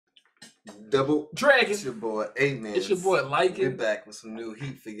Double Dragon. It's your boy AMENZ. It's your boy Lycan. We're back with some new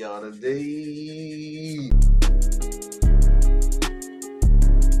heat for y'all today.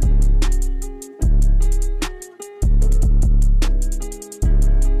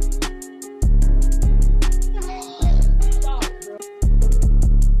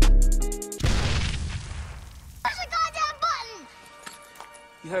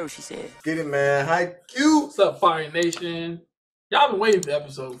 You heard what she said. Get it, man. Haikyu. What's up, Fire Nation? Y'all been waiting for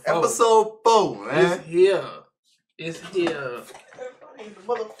episode 4. Episode 4, man. It's here. It's here. Everybody in the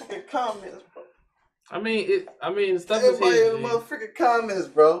motherfucking comments, bro. I mean, stuff is Everybody here. in the motherfucking comments,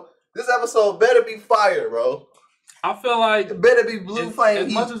 bro. This episode better be fire, bro. I feel like It better be blue flame as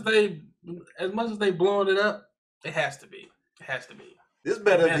heat. much as they blowing it up, it has to be. It has to be. This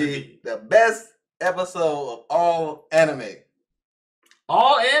better be the best episode of all anime.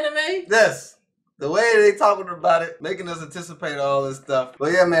 All anime? Yes. The way they talking about it, making us anticipate all this stuff.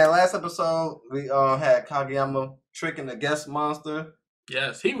 But yeah, man, last episode, we had Kageyama tricking the guest monster.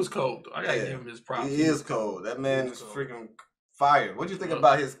 Yes, he was cold. I gotta give him his props. He is cold. That man is freaking fire. What do you think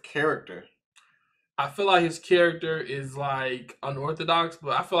about his character? I feel like his character is like unorthodox,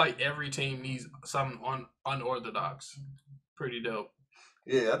 but I feel like every team needs something unorthodox. Pretty dope.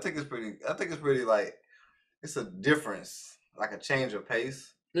 Yeah, I think it's pretty like, it's a difference, like a change of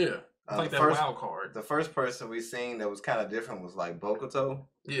pace. Yeah. It's like that wild card. The first person we seen that was kind of different was like Bokuto.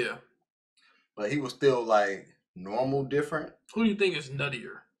 Yeah. But he was still like normal different. Who do you think is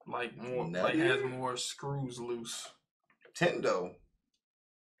nuttier? Like more, Nuttier? like has more screws loose. Tendo.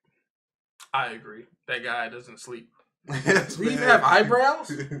 I agree. That guy doesn't sleep. Yes, Does he even man. have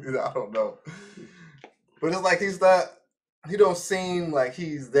eyebrows? I don't know. But it's like he don't seem like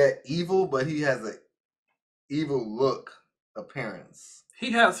he's that evil, but he has a evil look appearance.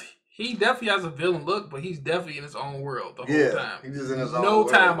 He definitely has a villain look, but he's definitely in his own world the whole time. He's just in his own no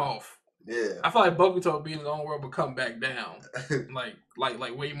world. time off. Yeah. I feel like Bokuto being in his own world but come back down.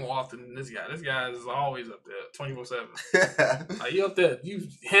 like way more often than this guy. This guy is always up there, 24/7. Like you up there, you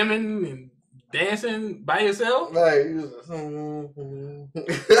hemming and dancing by yourself? Like, he was just, oh my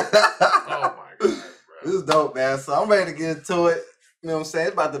god, bro. This is dope, man. So I'm ready to get into it. You know what I'm saying?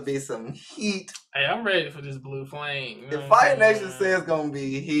 It's about to be some heat. Hey, I'm ready for this blue flame. If Fire Nation says it's gonna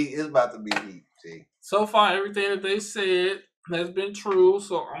be heat, it's about to be heat. G. So far, everything that they said has been true.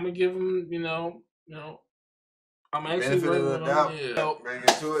 So I'm gonna give them, you know, I'm actually Benefit of the doubt. Yeah. Ready to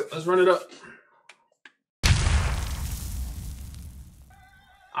get to it? Let's run it up.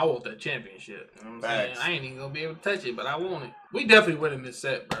 I want that championship. You know what I'm saying? I ain't even gonna be able to touch it, but I want it. We definitely winning this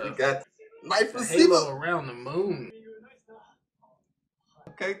set, bro. We got Knife the halo receiver around the moon.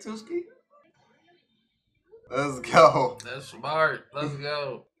 Okay, TWOSKI. Let's go. That's smart. Let's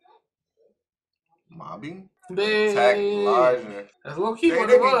go. Mobbing? Big. Attack larger. That's low key what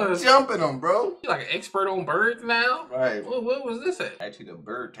they it be was. Jumping them, bro. You like an expert on birds now? Right. What was this at? Actually, the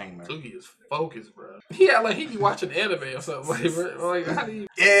bird tamer. Tsukki is focused, bro. Yeah, like he be watching anime or something. Like how do you?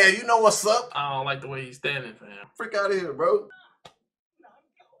 Yeah, you know what's up. I don't like the way he's standing, fam. Freak out of here, bro.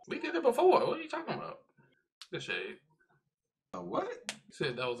 We did it before. What are you talking about? Good shade. What? You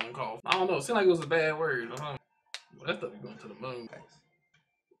said that was uncalled. I don't know. It seemed like it was a bad word. That stuff be going to the moon.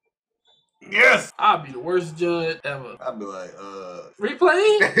 Yes! I'll be the worst judge ever. I'll be like,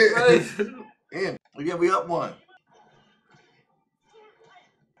 Replay? Man, we up one.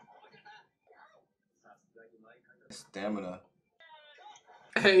 Stamina.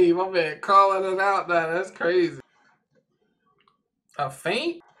 Hey, my man calling it out now. That's crazy. A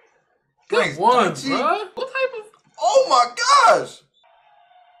feint? Good Nice, one, Daichi. bro. What type of... Oh my gosh!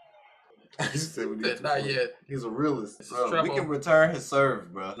 He said we need Not yet. He's a realist. This is Bro, we trouble. can return his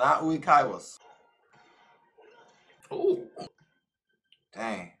serve, bro. Not Uikaiwas. Ooh.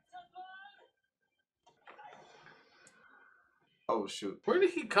 Dang. Oh shoot. Where did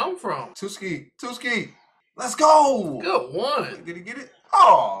he come from? TWOSKI. Let's go. Good one. Did he get it?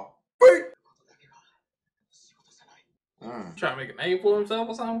 Oh, wait. Trying to make a name for himself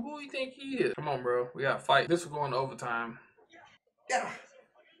or something? Who do you think he is? Come on, bro. We got to fight. This is going to overtime. Yeah.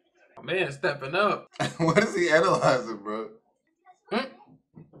 My man stepping up. What is he analyzing, bro?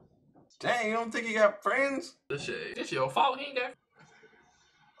 Dang, you don't think he got friends? This shit. This your fault. He ain't got...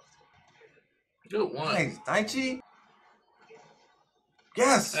 Good one. Nice, Daichi.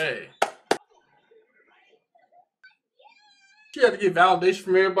 Yes. Hey. You had to get validation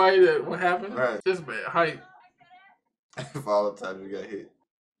from everybody that what happened. Right. This man hype. If all the time you got hit.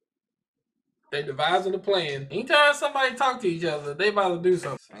 They devising a plan. Anytime somebody talk to each other, they about to do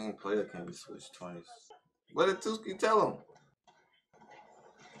something. Same player can be switched twice. What did TWOSKI tell him?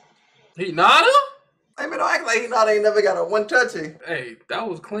 He not him? Hey, man, don't act like he not ain't never got a one touchy. Hey, that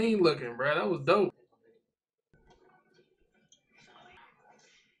was clean looking, bro. That was dope.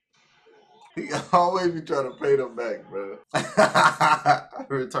 He always be trying to pay them back, bro.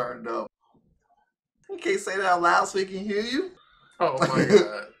 Returned up. You can't say that out loud so he can hear you. Oh my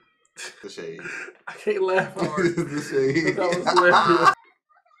god. The shade. I can't laugh hard. The shade. That was hilarious.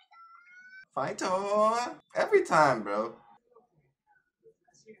 Fight on. Every time, bro.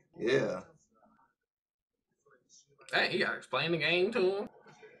 Yeah. Hey, you gotta explain the game to him.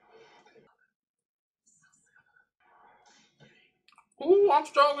 Ooh, I'm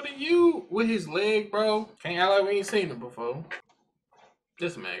stronger than you with his leg, bro. Can't act like we ain't seen him before.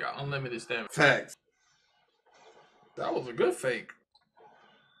 This man got unlimited stamina. Facts. That was a good fake.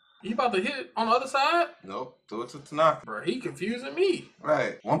 He about to hit it on the other side? Nope. Do it to Tanaka. Bro, he confusing me.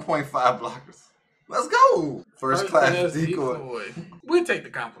 Right. 1.5 blockers. Let's go. First class decoy. We'll take the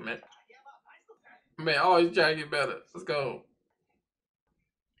compliment. Man, always try to get better. Let's go.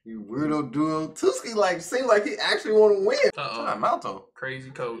 You weirdo duo. TWOSKI like seems like he actually want to win. Uh-oh. Malto. Crazy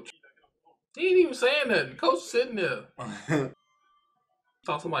coach. He ain't even saying nothing. Coach sitting there.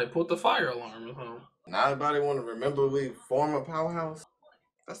 Thought somebody put the fire alarm or something. Now everybody want to remember we form a powerhouse.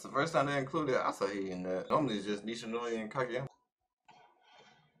 That's the first time they included Asahi in that. Normally it's just Nishinoya and Kageyama.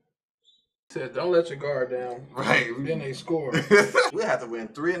 Said, don't let your guard down. Right. Then they score. We have to win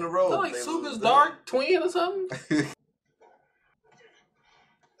 3 in a row. Like Suga's dark twin or something?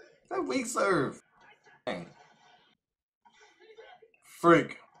 That weak serve. Dang.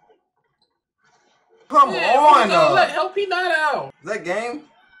 Freak. Come on, help he not out. Is that game?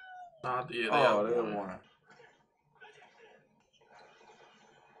 Nah, yeah, they won.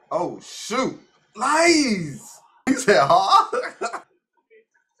 Oh, shoot. Lies. He said, huh?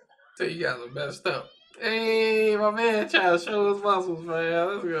 So you guys are messed up. Hey, my man trying to show his muscles, man.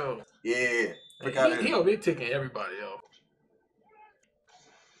 Let's go. Yeah. He'll be ticking everybody off.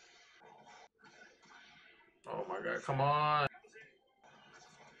 Oh my god, come on.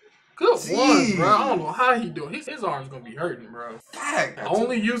 Good one, bro. I don't know how he doing. His arm's gonna be hurting, bro. Fact.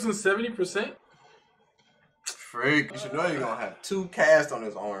 Only using 70%? Freak. You should know you're gonna have 2 casts on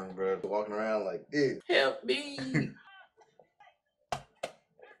his arm, bro. Walking around like this. Help me.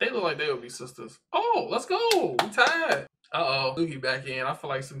 They look like they would be sisters. Oh, let's go. We tied. Uh-oh. Luki back in. I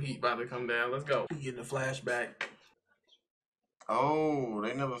feel like some heat about to come down. Let's go. We getting a flashback. Oh,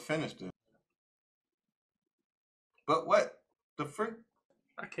 they never finished it. But what? The freak?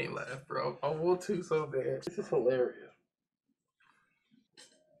 I can't laugh, bro. I want to so bad. This is hilarious.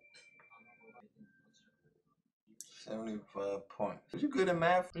 75 points. Are you good at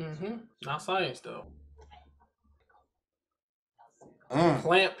math? Mm-hmm. Not science, though.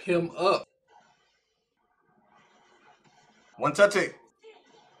 Clamp him up. One touch it.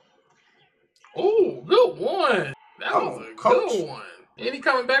 Oh, good one. That was a good one. Ain't he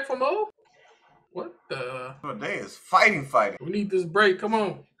coming back for more? What the? They is fighting. We need this break. Come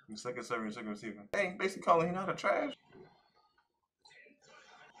on. Second serving, second receiving. They ain't basically calling him out of trash.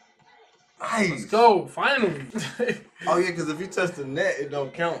 Nice. Let's go. Finally. Oh, yeah, because if you touch the net, it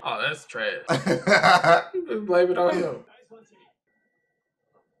don't count. Oh, that's trash. You can blame it on him.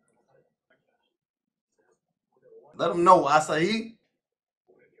 Let him know, Asahi.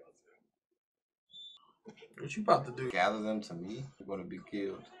 What you about to do? Gather them to me. You're going to be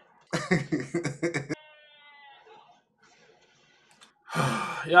killed.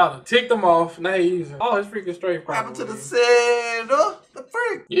 Y'all done ticked them off. Now he's using all his freaking straight. What happened to the center? The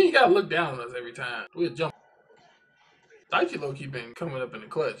freak. You ain't gotta look down on us every time. We'll jump. Daichi low-key been coming up in the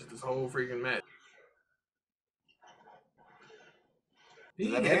clutch this whole freaking match. He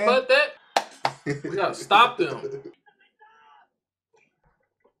didn't headbutt that. We gotta stop them.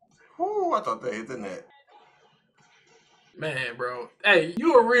 Ooh, I thought they hit the net. Man, bro. Hey,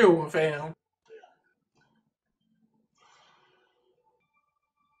 you a real one, fam.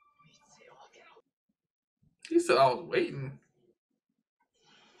 He said I was waiting.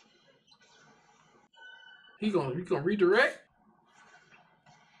 He gonna redirect?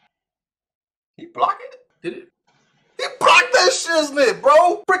 He blocked it? Did it? He blocked that shiznit,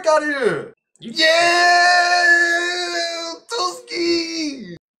 bro! Frick out of here! Yeah!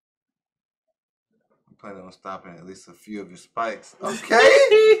 TWOSKI! I'm planning on stopping at least a few of his spikes.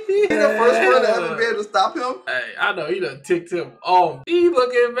 Okay! He the first one to ever be able to stop him? Hey, I know he done ticked him off. He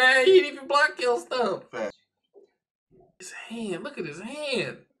looking bad. He didn't even block your stuff. Fact. His hand. Look at his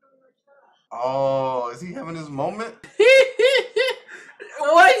hand. Oh, is he having his moment?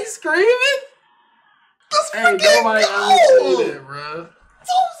 Why he screaming? Hey, nobody understood it, bro.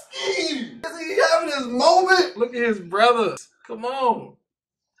 TWOSKI! Is he having his moment? Look at his brothers. Come on.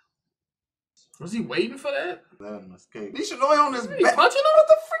 Was he waiting for that? Let him escape. Nishinoya on his back. Punching him? What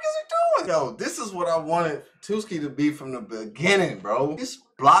the frick is he doing? Yo, this is what I wanted TWOSKI to be from the beginning, bro. He's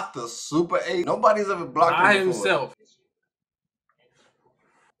blocked the Super 8. Nobody's ever blocked him by before. himself.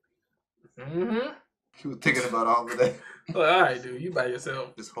 Mm-hmm. He was thinking about all of that. All right, dude, you by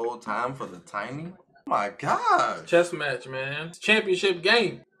yourself. This whole time for the tiny? Oh my God. Chess match, man. It's a championship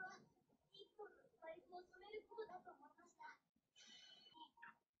game.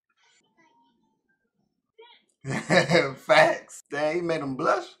 Facts. Dang, he made him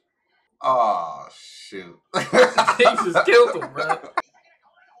blush. Oh, shoot. He just killed him, bro.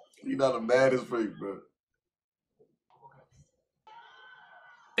 You know the baddest freak, bro.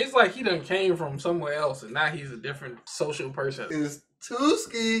 It's like he done came from somewhere else and now he's a different social person. Is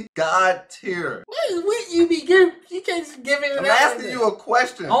TWOSKI God tier? What you be giving? You can't just give it. I'm asking you a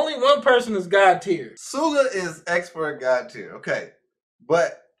question. Only one person is God tier. Suga is expert God tier, okay.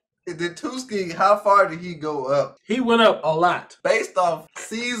 But did TWOSKI, how far did he go up? He went up a lot. Based off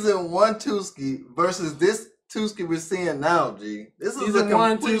season 1 TWOSKI versus this TWOSKI we're seeing now, G. This is a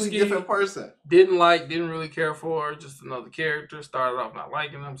completely different person. Didn't really care for, just another character. Started off not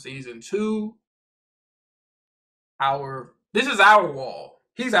liking him. Season 2, this is our wall.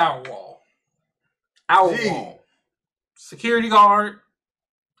 He's our wall. Our wall. Security guard.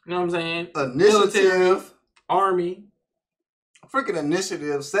 You know what I'm saying? Initiative. Military, army. Freaking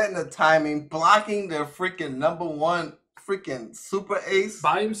initiative, setting the timing, blocking their freaking #1 freaking super ace.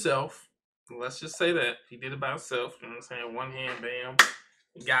 By himself. Let's just say that. He did it by himself. You know what I'm saying? One hand, bam.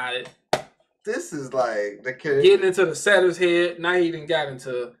 Got it. This is like the character. Getting into the setter's head. Now he done got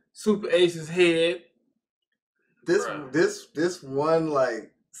into Super Ace's head. This one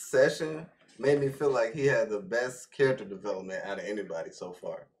like session made me feel like he had the best character development out of anybody so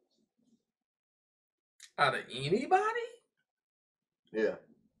far. Out of anybody? Yeah.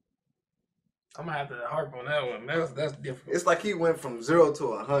 I'm gonna have to harp on that one. That's difficult. It's like he went from 0 to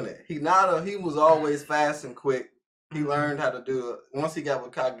 100. He was always fast and quick. He learned how to do it. Once he got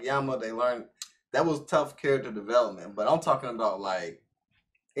with Kageyama, they learned that was tough character development. But I'm talking about like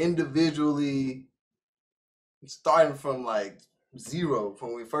individually starting from like 0 from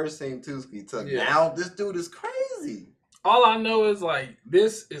when we first seen TWOSKI to now. This dude is crazy. All I know is like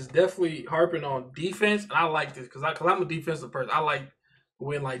this is definitely harping on defense, and I like this because I'm a defensive person. I like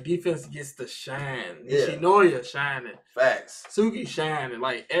when like defense gets to shine. Yeah. Nishinoya shining. Facts. Tsuki shining.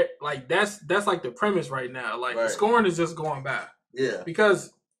 Like that's like the premise right now. Like the scoring is just going by. Yeah.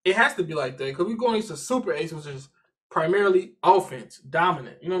 Because it has to be like that. Because we're going to Super Ace, which is primarily offense,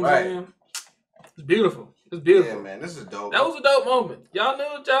 dominant. You know what I'm saying? It's beautiful. It's beautiful. Yeah, man. This is dope. That was a dope moment. Y'all knew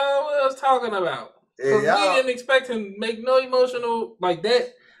what y'all was talking about. Because we didn't expect him to make no emotional like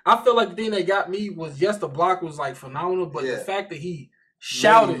that. I feel like the thing that got me was the block was like phenomenal, but the fact that he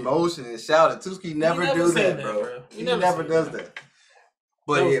shouted emotion and shouted. TWOSKI never do that, bro. He never does that.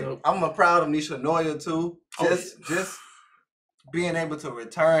 But yeah, I'm proud of Nishinoya too. Just being able to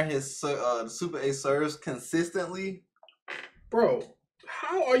return his Super Ace serves consistently. Bro,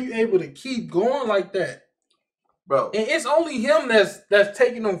 how are you able to keep going like that? Bro. And it's only him that's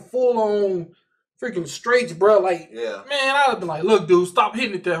taking them full on freaking straights, bro. Like, man, I'd have been like, look, dude, stop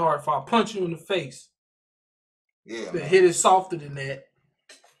hitting it that hard if I punch you in the face. Yeah. But hit it softer than that.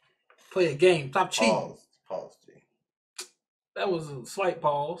 Play a game. Stop cheating. Pause, G. That was a slight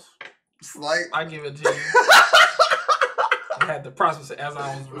pause. Slight? I give it to you. I had to process it as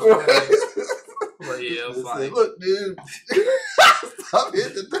I was responding. But yeah, it was like, look, dude. Stop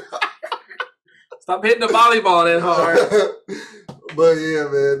hitting the volleyball that hard. But yeah,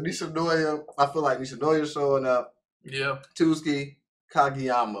 man, Nishinoya, I feel like Nishinoya showing up. Yeah. TWOSKI,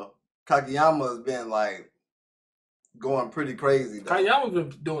 Kageyama. Kageyama has been like going pretty crazy. Though. Kageyama's been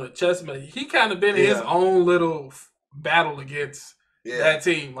doing a chess match. He kind of been in his own little battle against that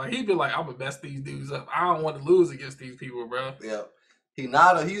team. Like he's been like, I'm gonna mess these dudes up. I don't want to lose against these people, bro. Yeah.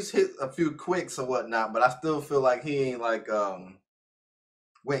 He's hit a few quicks or whatnot, but I still feel like he ain't like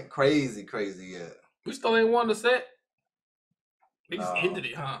went crazy yet. We still ain't won the set. They just ended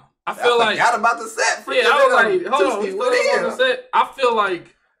it, huh? I forgot about the set. Yeah, I was like, hold on, we still ain't won the set. I feel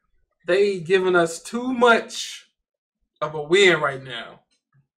like they giving us too much of a win right now.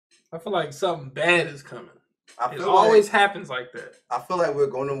 I feel like something bad is coming. It always happens like that. I feel like we're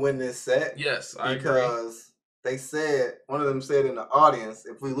going to win this set. Yes, I agree. Because they said, one of them said in the audience,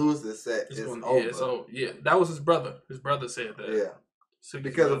 if we lose this set, it's over. Yeah, so that was his brother. His brother said that. Yeah.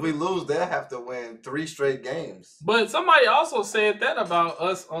 Because if we lose, they'll have to win 3 straight games. But somebody also said that about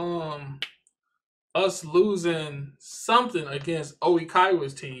us losing something against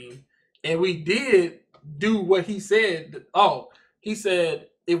Oikaiwa's team, and we did do what he said. Oh, he said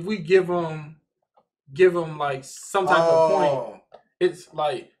if we give them give him like some type of point, it's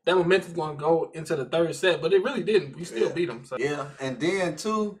like that momentum's going to go into the third set, but it really didn't. We still beat him. So. Yeah, and then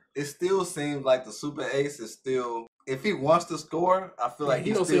too, it still seems like the Super Ace is still. If he wants to score, I feel like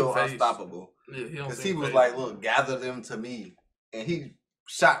he's still unstoppable. Yeah, because he was like, "Look, gather them to me," and he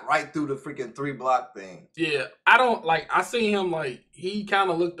shot right through the freaking 3-block thing. Yeah, I don't like. I seen him like he kind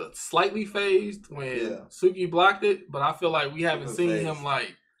of looked slightly phased when Tsukki blocked it, but I feel like we haven't seen him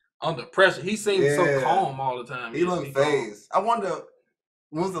like under pressure. He seemed so calm all the time. He looked phased. I wonder.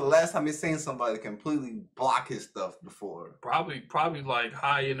 When was the last time you seen somebody completely block his stuff before? Probably like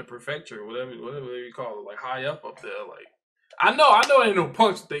high in the prefecture, whatever you call it, like high up there. Like I know ain't no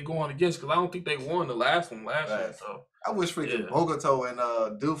punch that they going against because I don't think they won the last one year. So I wish freaking Bogoto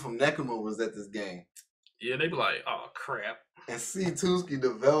and dude from Nekuma was at this game. Yeah, they be like, oh crap. And see TWOSKI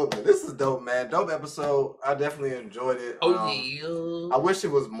development. This is dope, man. Dope episode. I definitely enjoyed it. Yeah. I wish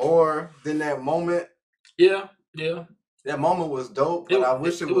it was more than that moment. Yeah. That moment was dope, but I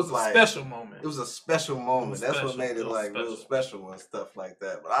wish it was like a special moment. It was a special moment. That's what made it like real special and stuff like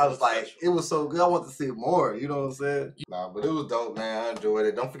that. But I was like, it was so good. I want to see more. You know what I'm saying? Nah, but it was dope, man. I enjoyed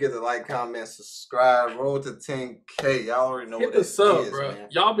it. Don't forget to like, comment, subscribe. Roll to 10K. Y'all already know what that is, bro. Man.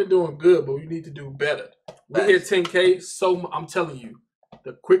 Y'all been doing good, but we need to do better. We hit 10K. So I'm telling you,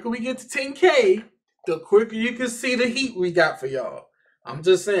 the quicker we get to 10K, the quicker you can see the heat we got for y'all. I'm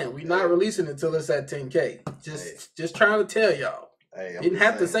just saying, we not releasing until it's at 10K. Just trying to tell y'all. Didn't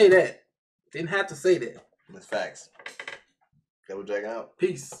have to say that. Didn't have to say that. It's facts. Double jack out.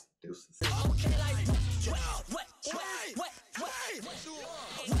 Peace. Deuces.